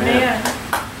 Amen. Amen.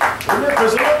 Amen.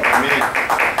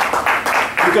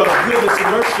 Because goodness and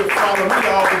mercy shall follow me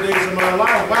all the days of my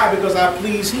life. Why? Because I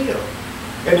please him.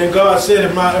 And then God said,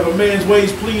 if a man's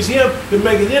ways please him, then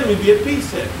make his enemy be at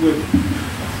peace with him.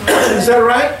 Is that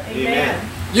right? Amen.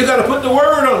 You got to put the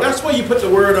word on. That's why you put the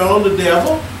word on the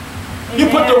devil. Amen. You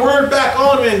put the word back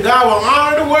on him and God will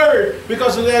honor the word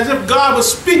because it's as if God was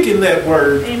speaking that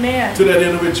word to that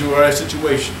individual or that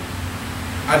situation.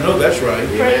 I know that's right.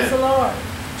 Praise the Lord.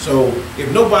 So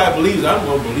if nobody believes, I'm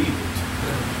going to believe it.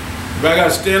 If I got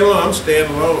to stand alone, I'm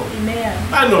standing alone.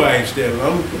 Amen. I know I ain't standing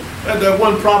alone. That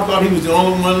one prophet thought he was the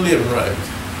only one living right.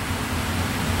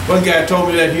 One guy told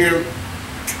me that here in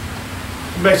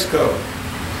Mexico.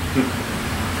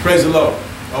 Praise the Lord.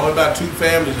 Only about 2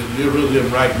 families that really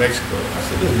live right in Mexico. I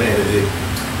said, this man is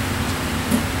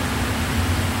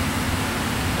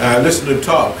ignorant. Listen to him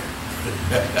talk.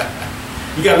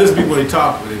 You got to listen to people when they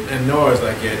talk with him and noise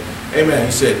like that. Amen.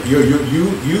 He said,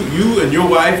 you and your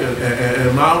wife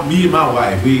and me and my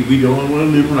wife, we the only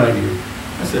one living right here.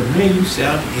 I said, man, you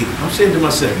sound ignorant. I'm saying to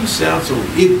myself, you sound so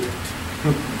ignorant.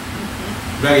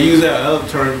 If I use that other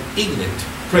term, ignorant.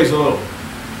 Praise the Lord.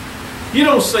 You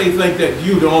don't think that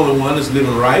you're the only one that's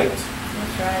living right.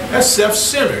 That's right. That's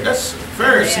self-centered. That's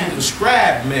Pharisee and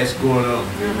scribe mess going on.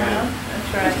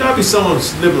 That's right. There's got to be someone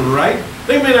that's living right.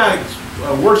 They may not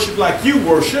worship like you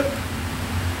worship.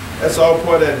 That's all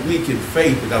part of that weak in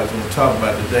faith that I was going to talk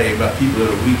about today, about people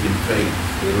that are weak in faith.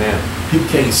 Amen. People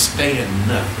can't stand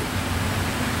nothing.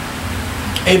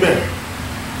 Amen.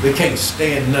 They can't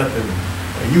stand nothing.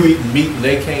 You eat meat and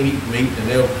they can't eat meat, and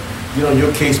they'll, in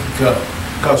your case,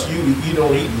 because you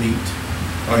don't eat meat,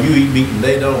 or you eat meat and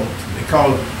they don't.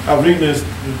 I was reading this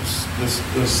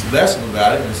lesson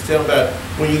about it, and it's telling about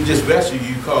when you just vessel,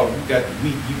 you got the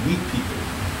weak people.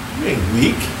 You ain't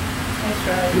weak. That's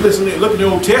right. You look in the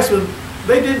Old Testament,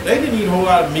 they didn't eat a whole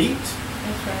lot of meat.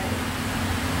 That's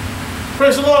right.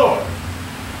 Praise the Lord.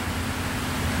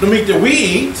 The meat that we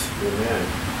eat,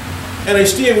 and they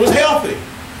still was healthy.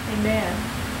 Amen.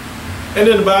 And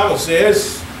then the Bible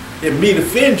says, if meat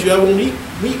offends you, I won't eat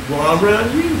meat while I'm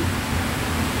around you.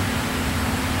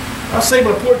 I'll save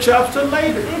my pork chops till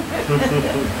later.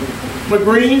 My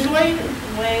greens later.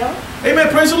 Well. Amen.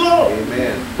 Praise the Lord.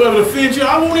 Amen. But if it offends you,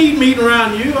 I won't eat meat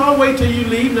around you. I'll wait till you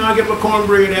leave, and I'll get my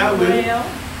cornbread out with it. Well.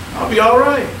 I'll be all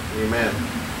right. Amen.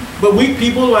 But weak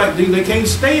people, like, they can't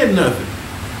stand nothing.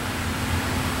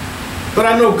 But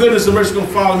I know goodness and mercy is going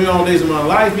to follow me all the days of my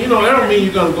life. You know, that don't mean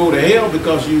you're going to go to hell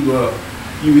because you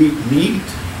eat meat.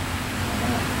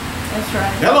 That's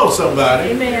right. Hello,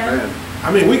 somebody. Amen.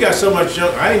 I mean, we got so much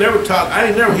junk. I ain't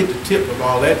never hit the tip of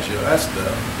all that junk, that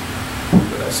stuff.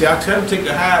 But see, I tend to take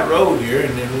the high road here,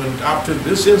 and then when up to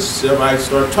this instance, I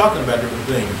start talking about different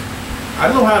things.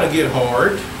 I know how to get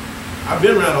hard. I've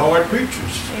been around hard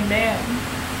preachers. Amen.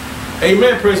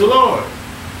 Amen. Praise the Lord.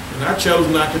 And I chose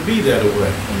not to be that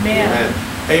way. Amen.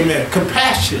 Amen. Amen.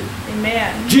 Compassion.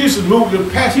 Amen. Jesus moved in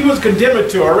compassion. He was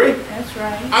condemnatory. That's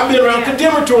right. I've been around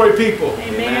condemnatory people.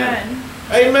 Amen.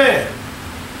 Amen.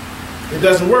 It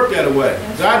doesn't work that way.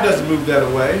 That's God right. doesn't move that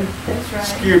way. That's right.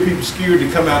 Scare people scared to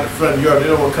come out in the front yard. They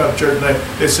don't want to come to church tonight.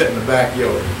 They sit in the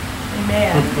backyard.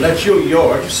 Amen. That's your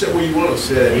yard. You sit where you want to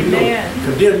sit. You Amen.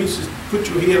 don't condemn. You just put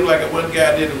your head like one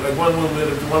guy did, like one woman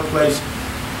at one place.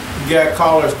 The guy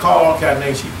called her, called all kind of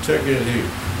names. She took her in here,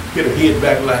 hit her head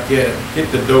back like that, hit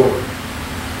the door.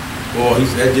 Boy, he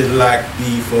said, I just like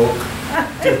thee folk.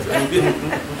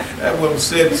 That woman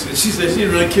said, she said she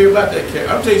didn't really care about that cat.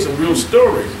 I'll tell you some real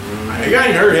stories. I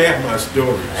ain't heard half my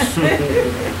stories.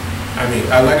 I mean,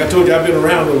 like I told you, I've been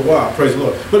around a little while, praise the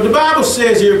Lord. But the Bible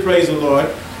says here, praise the Lord,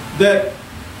 that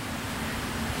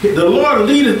the Lord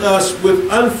leadeth us with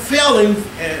unfailing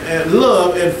and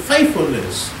love and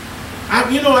faithfulness. I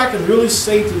can really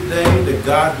say today that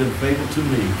God's been faithful to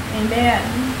me. Amen.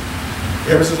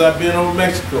 Ever since I've been over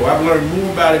Mexico, I've learned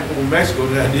more about it over Mexico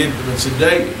than I did in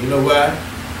today. You know why?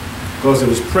 Because it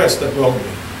was pressed up on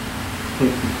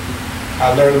me.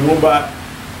 I learned more about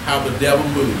how the devil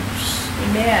moves,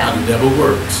 Amen. how the devil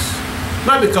works.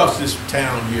 Not because this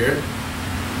town here,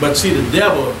 but see, the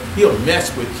devil, he'll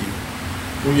mess with you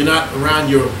when you're not around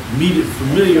your immediate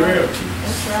familiarity.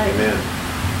 That's right. Amen.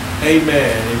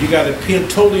 Amen. And you got to depend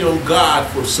totally on God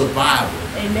for survival.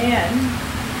 Amen.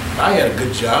 I had a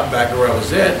good job back where I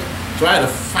was at, so I had to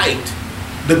fight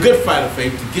the good fight of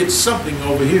faith to get something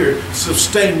over here to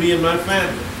sustain me and my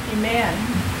family. Amen.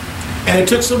 And it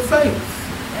took some faith.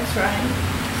 That's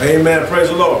right. Amen. Praise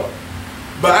the Lord.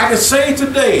 But I can say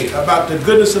today about the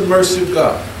goodness and mercy of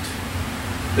God,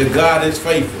 that God is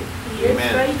faithful. He is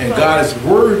Amen. faithful. And God is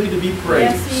worthy to be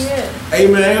praised. Yes, He is.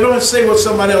 Amen. I don't say what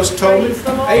somebody else told Praise me.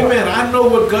 the Lord. Amen. I know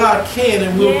what God can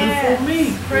and will do for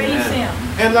me. Praise Amen. Him.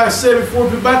 And like I said before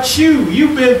about you,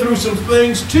 you've been through some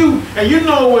things too, and you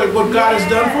know what God has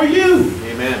done for you.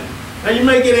 Amen. And you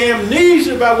may get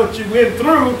amnesia about what you went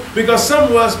through because some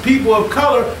of us people of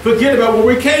color forget about what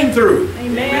we came through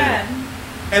Amen.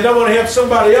 and don't want to help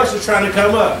somebody else who's trying to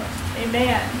come up.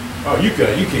 Amen. Oh, you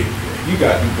got to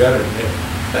do better than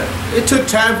that. It took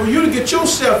time for you to get your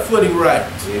self footing right.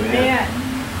 Amen.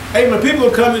 Hey, when people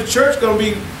who come to church gonna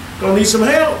need some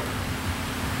help.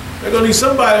 They're gonna need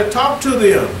somebody to talk to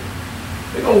them.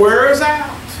 They're gonna wear us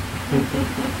out.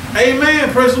 Amen.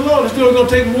 Praise the Lord. It's still gonna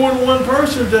take more than one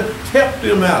person to help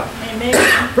them out.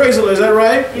 Amen. Praise the Lord. Is that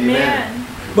right? Amen.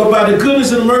 But by the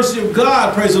goodness and mercy of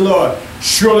God, praise the Lord,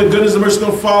 surely goodness and mercy is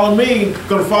going to follow me,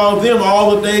 going to follow them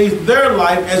all the days of their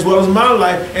life as well as my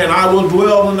life, and I will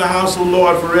dwell in the house of the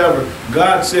Lord forever.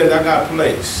 God said, I got a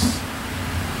place.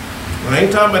 I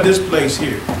ain't talking about this place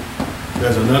here.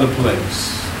 There's another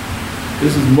place.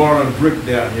 This is more on brick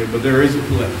down here, but there is a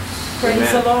place. Praise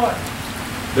Amen. the Lord.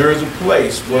 There is a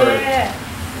place where Yeah.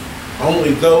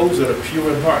 only those that are pure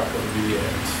in heart going to be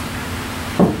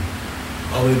at.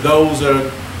 Only those that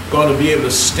are going to be able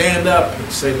to stand up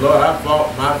and say, Lord, I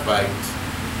fought my fight.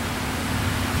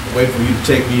 Wait for you to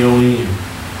take me on in.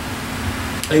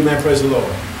 Amen. Praise the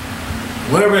Lord.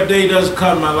 Whenever that day does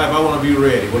come in my life, I want to be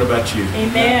ready. What about you?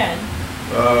 Amen.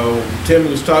 Tim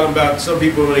was talking about some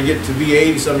people when they get to be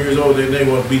 80-some years old, they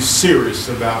want to be serious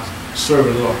about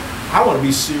serving the Lord. I want to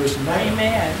be serious now.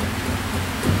 Amen.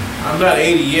 I'm not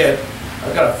 80 yet.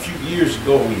 I got a few years to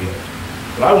go yet.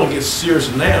 But I want to get serious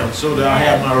now so that I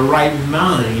have my right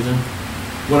mind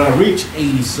when I reach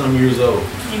 80-some years old.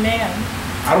 Amen.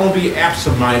 I don't want to be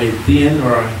absent-minded then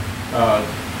or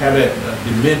have that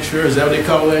dementia, is that what they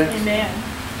call that? Amen.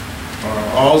 Or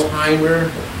Alzheimer,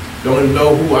 don't even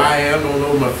know who I am, don't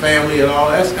know my family at all.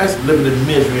 That's living in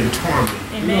misery and torment.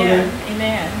 Amen. You know that?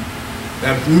 Amen.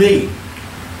 That's me.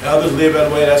 Others live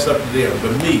that way, that's up to them.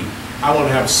 But me, I want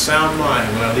to have a sound mind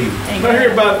when I leave. Amen. I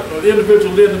hear about an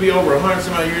individual living to be over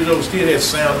 100-some years old, still has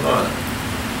sound mind.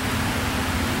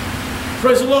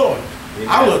 Praise the Lord. Amen.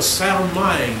 I want sound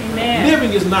mind. Amen.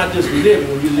 Living is not just living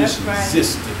when you're just That's right.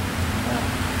 existing.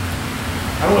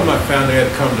 I don't want my family to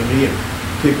come to me and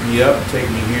pick me up and take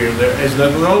me here and there. There's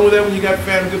nothing wrong with that when you got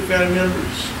family, good family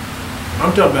members. I'm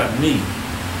talking about me.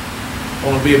 I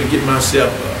want to be able to get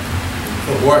myself up,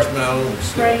 wash my own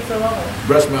stuff, Praise the Lord.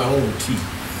 brush my own teeth,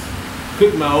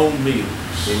 cook my own meals,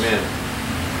 Amen.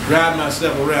 drive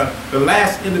myself around. The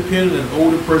last independent an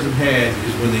older person has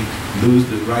is when they lose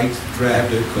the right to drive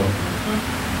their car.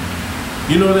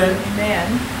 You know that? Amen.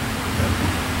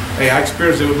 Hey, I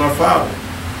experienced it with my father.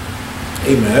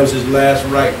 Amen. That was his last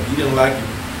right. He didn't like it.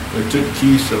 When he took the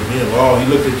keys from him. Oh, he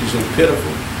looked at you so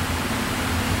pitiful.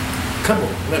 Come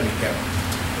on, let me help.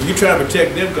 And you try to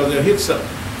protect them because they'll hit something,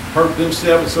 hurt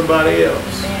themselves or somebody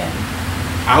else. Amen.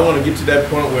 I want to get to that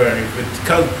point where if it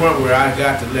comes to the point where I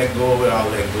got to let go of it, I'll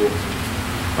let go of it.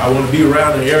 I want to be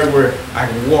around an area where I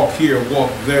can walk here,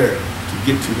 walk there to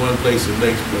get to one place and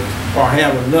next place. Or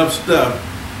have enough stuff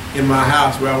in my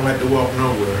house where I don't have to walk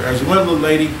nowhere. There's one little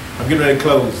lady, I'm getting ready to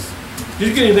close. Did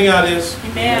you get anything out of this?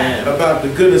 Amen. About the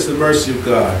goodness and mercy of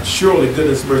God. Surely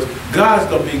goodness and mercy. God's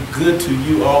going to be good to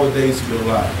you all the days of your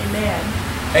life. Amen.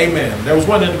 Amen. There was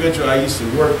one individual I used to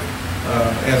work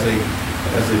as a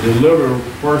deliverer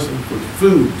person for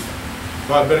food.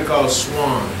 Well, I better call it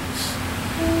Swans.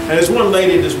 And there's one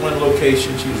lady at this one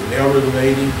location. She was an elderly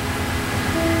lady.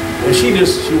 And she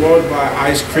wanted to buy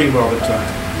ice cream all the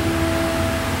time.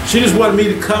 She just wanted me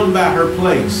to come by her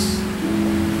place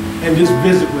and just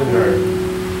visit with her.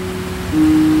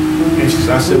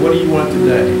 And I said, what do you want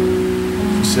today?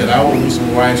 She said, I want me some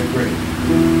more ice cream.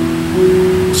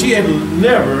 She had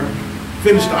never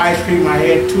finished the ice cream I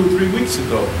had 2 or 3 weeks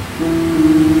ago.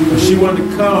 But she wanted to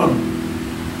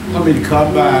want me to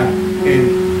come by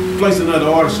and place another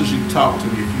order so she could talk to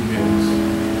me a few minutes.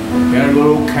 Got a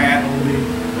little cat on the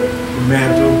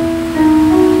mantle.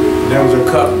 That was her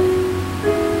cup.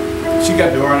 She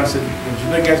got the order. I said, do you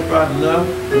think that's about enough?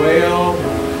 Well,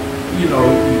 you know,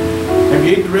 have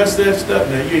you ate the rest of that stuff?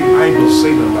 Now, I ain't gonna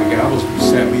say nothing like that. I was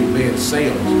sat me laying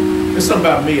sales. There's something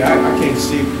about me. I can't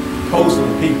see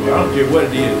posing people. I don't care what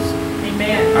it is.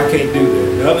 Amen. I can't do that.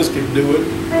 The others can do it.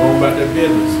 Go on about their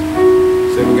business.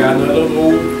 Say we got another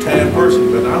old time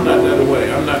person, but I'm not that way.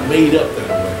 I'm not made up that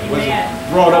way. I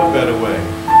wasn't brought up that way.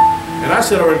 And I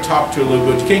sat over and talked to her a little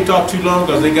bit. You can't talk too long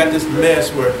because they got this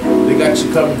mess where they got you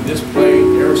coming to this place,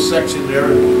 every section there,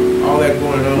 all that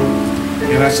going on.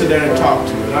 And I sit there and talk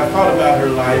to her. And I thought about her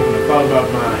life and I thought about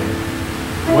mine.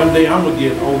 One day I'm going to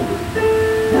get older.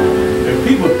 And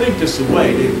people think this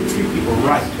way, they treat people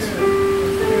right.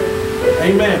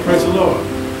 Amen. Praise the Lord.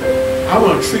 I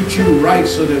want to treat you right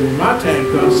so that when my time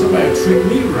comes, somebody will treat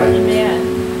me right. Amen.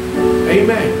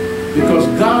 Amen. Because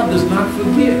God does not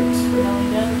forget. No, he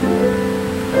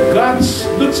doesn't. God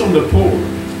looks on the poor,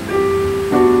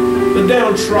 the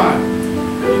downtrodden.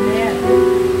 Amen.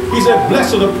 He said,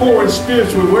 blessed are the poor in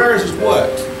spirit, where is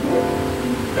what?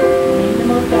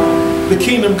 Kingdom of God. The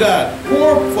kingdom of God.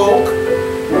 Poor folk,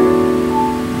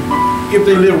 if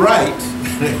they live right,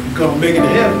 they're going to make it to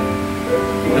heaven.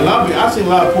 And I've seen a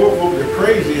lot of poor folk that are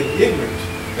crazy and ignorant.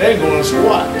 They ain't going to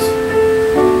squat.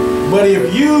 But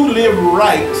if you live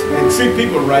right and treat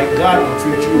people right, God will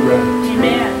treat you right.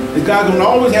 Amen. And God will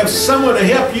always have someone to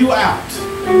help you out.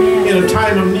 Amen. In a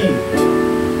time of need.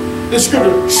 This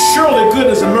scripture, surely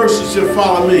goodness and mercy shall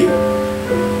follow me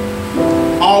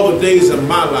all the days of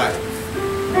my life.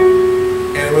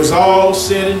 And it was all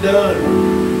said and done.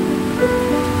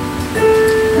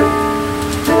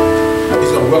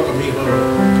 He's going to welcome me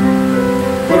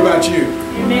home. What about you?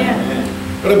 Amen.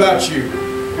 What about you?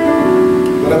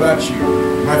 What about you?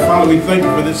 My Father, we thank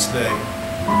you for this day.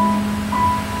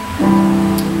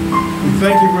 We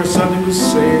thank you for something was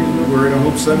said in the Word. I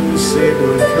hope something was said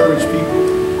to encourage people.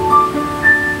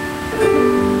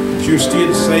 That you're still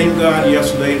the same God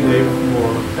yesterday, today, and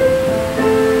tomorrow.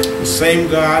 The same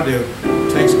God that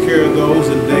takes care of those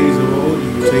in days of old,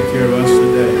 you will take care of us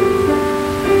today.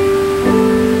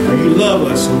 You love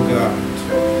us, oh God.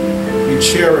 You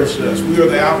cherish us. We are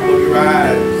the apple of your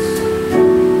eyes.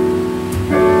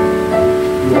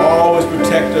 You always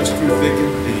protect us through thick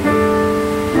and thin.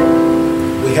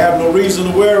 We have no reason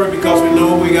to worry because we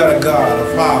know we got a God, a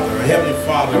Father, a Heavenly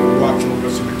Father who will watch over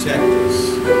us and protect us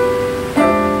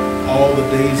all the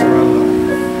days of our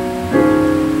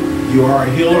life. You are our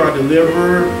healer, our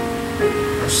deliverer,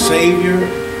 our Savior.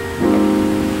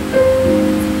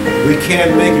 We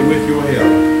can make it with your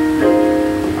help.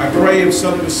 I pray if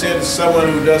something was said to someone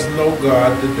who doesn't know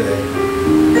God today,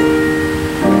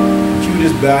 that you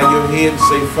just bow your head and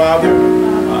say, Father,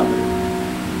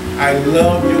 I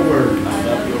love your word.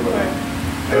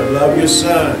 I love your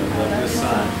son. I love your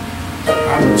son.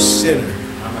 I'm a sinner.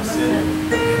 I'm a sinner.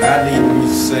 And I need to be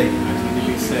saved. I need to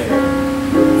be saved.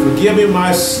 Forgive me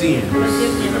my sins.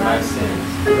 Forgive me my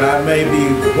sins. That I may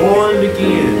be born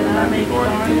again. That I may be born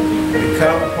again.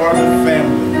 Become part of the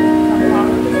family.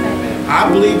 I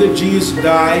believe that Jesus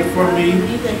died for me.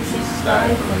 Jesus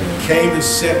died for me. Came to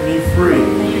set me free.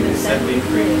 Came to set me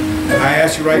free. And I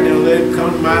ask you right now, let him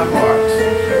come to my heart.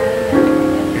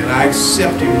 And I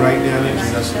accept him right now in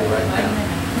Jesus' name. Right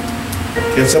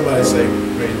now. Can somebody say,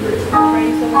 praise the Lord?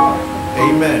 Praise the Lord.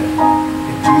 Amen.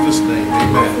 In Jesus' name,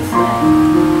 amen.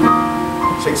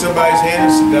 Shake somebody's hand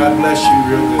and say, God bless you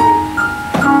real good.